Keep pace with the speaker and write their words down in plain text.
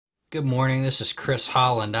Good morning. This is Chris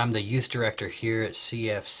Holland. I'm the youth director here at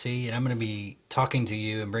CFC, and I'm going to be talking to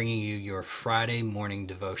you and bringing you your Friday morning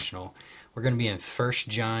devotional. We're going to be in 1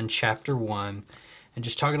 John chapter 1 and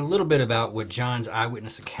just talking a little bit about what John's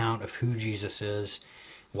eyewitness account of who Jesus is,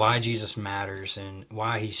 why Jesus matters, and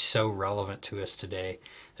why he's so relevant to us today,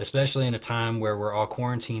 especially in a time where we're all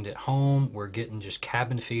quarantined at home. We're getting just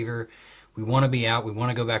cabin fever. We want to be out. We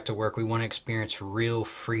want to go back to work. We want to experience real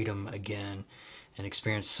freedom again and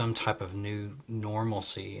experience some type of new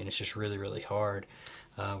normalcy, and it's just really, really hard.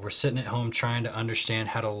 We're sitting at home trying to understand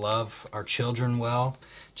how to love our children well.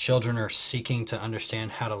 Children are seeking to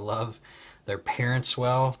understand how to love their parents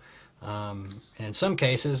well. And in some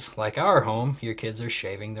cases, like our home, your kids are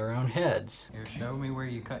shaving their own heads. Here, show me where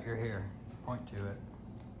you cut your hair. Point to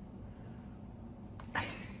it.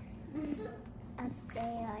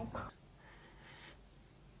 Upstairs.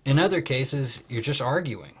 In other cases, you're just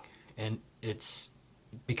arguing, and it's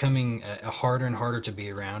becoming harder and harder to be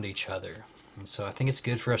around each other. And so I think it's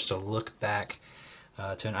good for us to look back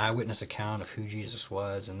to an eyewitness account of who Jesus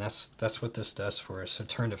was, and that's what this does for us. So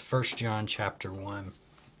turn to 1 John chapter 1.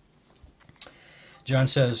 John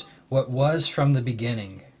says, "What was from the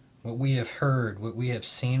beginning, what we have heard, what we have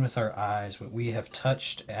seen with our eyes, what we have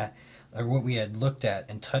touched at, or what we had looked at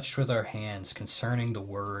and touched with our hands concerning the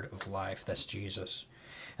word of life," that's Jesus.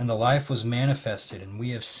 "And the life was manifested, and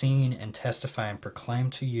we have seen and testify and proclaim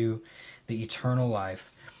to you the eternal life,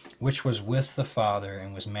 which was with the Father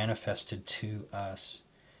and was manifested to us.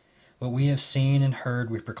 What we have seen and heard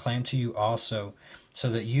we proclaim to you also, so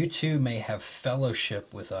that you too may have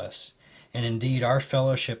fellowship with us. And indeed our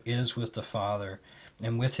fellowship is with the Father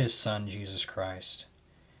and with his Son Jesus Christ.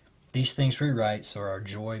 These things we write so our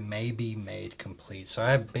joy may be made complete." So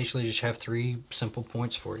I basically just have three simple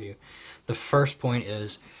points for you. The first point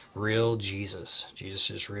is real Jesus. Jesus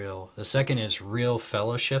is real. The second is real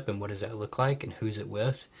fellowship, and what does that look like and who's it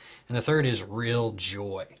with? And the third is real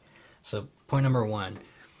joy. So point number one,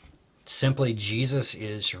 simply Jesus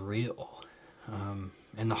is real.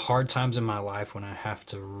 In the hard times in my life when I have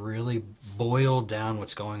to really boil down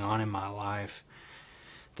what's going on in my life,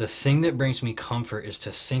 the thing that brings me comfort is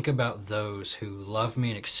to think about those who love me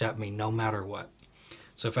and accept me no matter what.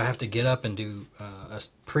 So if I have to get up and do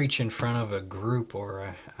preach in front of a group,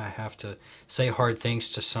 or I have to say hard things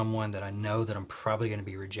to someone that I know that I'm probably going to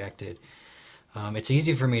be rejected, it's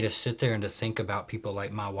easy for me to sit there and to think about people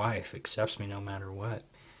like my wife accepts me no matter what.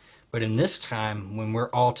 But in this time, when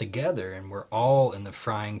we're all together and we're all in the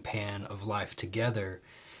frying pan of life together,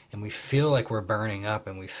 and we feel like we're burning up,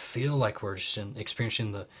 and we feel like we're just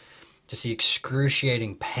experiencing the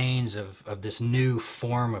excruciating pains of this new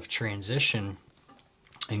form of transition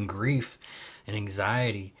and grief and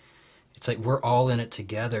anxiety, it's like we're all in it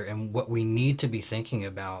together, and what we need to be thinking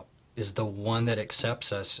about is the one that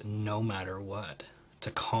accepts us no matter what,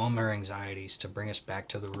 to calm our anxieties, to bring us back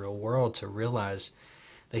to the real world, to realize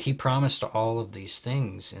that he promised all of these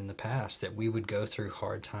things in the past, that we would go through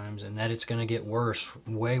hard times and that it's going to get worse,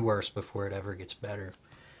 way worse, before it ever gets better.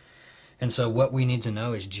 And so what we need to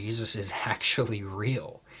know is Jesus is actually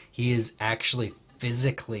real. He is actually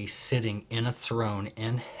physically sitting in a throne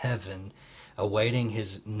in heaven, awaiting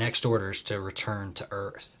his next orders to return to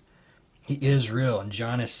earth. He is real, and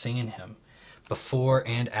John has seen him. Before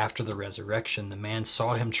and after the resurrection, the man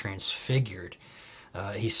saw him transfigured.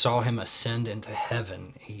 He saw him ascend into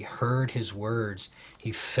heaven. He heard his words.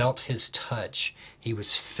 He felt his touch. He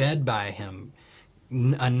was fed by him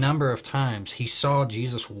a number of times. He saw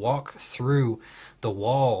Jesus walk through the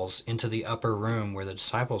walls into the upper room where the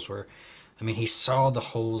disciples were. I mean, he saw the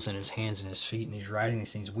holes in his hands and his feet, and he's writing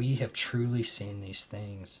these things. We have truly seen these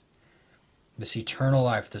things. This eternal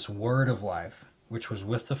life, this word of life, which was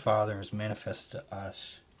with the Father and was manifested to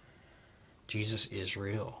us. Jesus is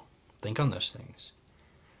real. Think on those things.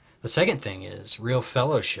 The second thing is real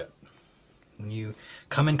fellowship. When you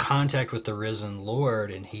come in contact with the risen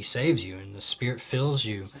Lord and he saves you and the Spirit fills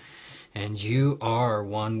you and you are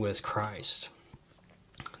one with Christ,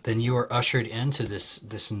 then you are ushered into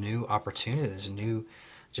this new opportunity, this new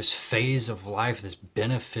just phase of life, this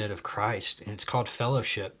benefit of Christ. And it's called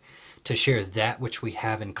fellowship, to share that which we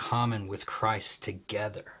have in common with Christ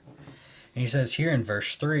together. And he says here in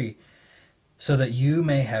verse 3, "So that you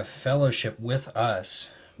may have fellowship with us,"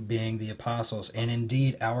 being the apostles, "and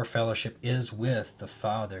indeed our fellowship is with the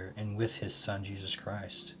Father and with his Son Jesus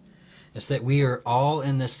Christ." It's that we are all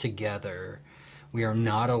in this together. We are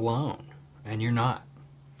not alone, and you're not.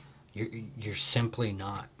 You're simply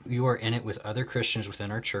not. You are in it with other Christians within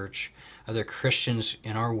our church, other Christians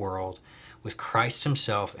in our world, with Christ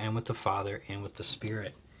himself and with the Father and with the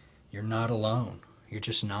Spirit. You're not alone. You're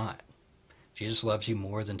just not. Jesus loves you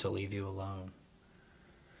more than to leave you alone.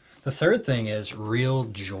 The third thing is real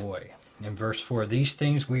joy. In verse 4, these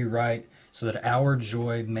things we write so that our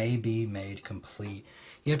joy may be made complete.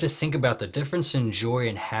 You have to think about the difference in joy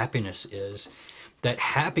and happiness is that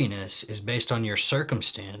happiness is based on your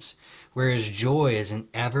circumstance, whereas joy is an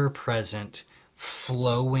ever-present,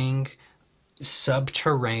 flowing,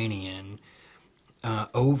 subterranean,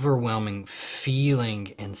 overwhelming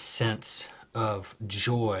feeling and sense of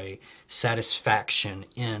joy, satisfaction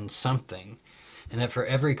in something. And that for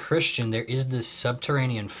every Christian, there is this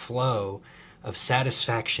subterranean flow of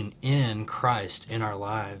satisfaction in Christ in our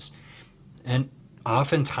lives. And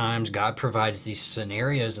oftentimes, God provides these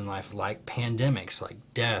scenarios in life like pandemics, like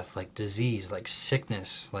death, like disease, like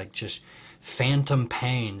sickness, like just phantom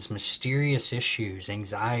pains, mysterious issues,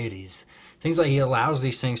 anxieties, things like He allows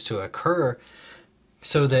these things to occur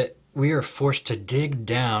so that we are forced to dig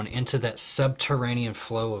down into that subterranean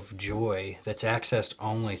flow of joy that's accessed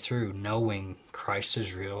only through knowing Christ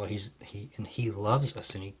is real. He loves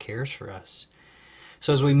us and He cares for us.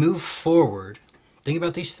 So as we move forward, think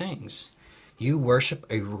about these things. You worship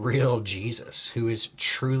a real Jesus who is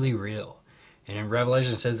truly real. And in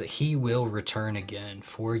Revelation it says that He will return again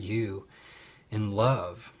for you in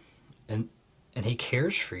love. And He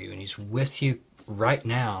cares for you, and He's with you right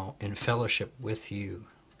now in fellowship with you.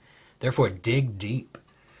 Therefore, dig deep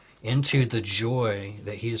into the joy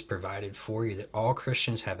that He has provided for you, that all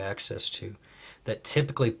Christians have access to, that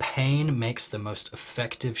typically pain makes the most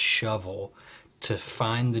effective shovel to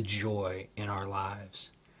find the joy in our lives.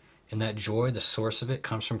 And that joy, the source of it,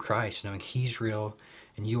 comes from Christ, knowing He's real,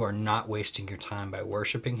 and you are not wasting your time by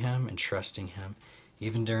worshiping Him and trusting Him,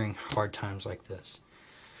 even during hard times like this.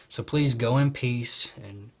 So please go in peace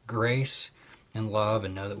and grace and love,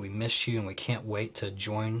 and know that we miss you, and we can't wait to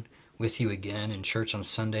join with you again in church on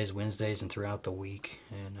Sundays, Wednesdays, and throughout the week,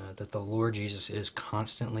 and that the Lord Jesus is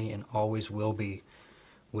constantly and always will be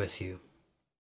with you.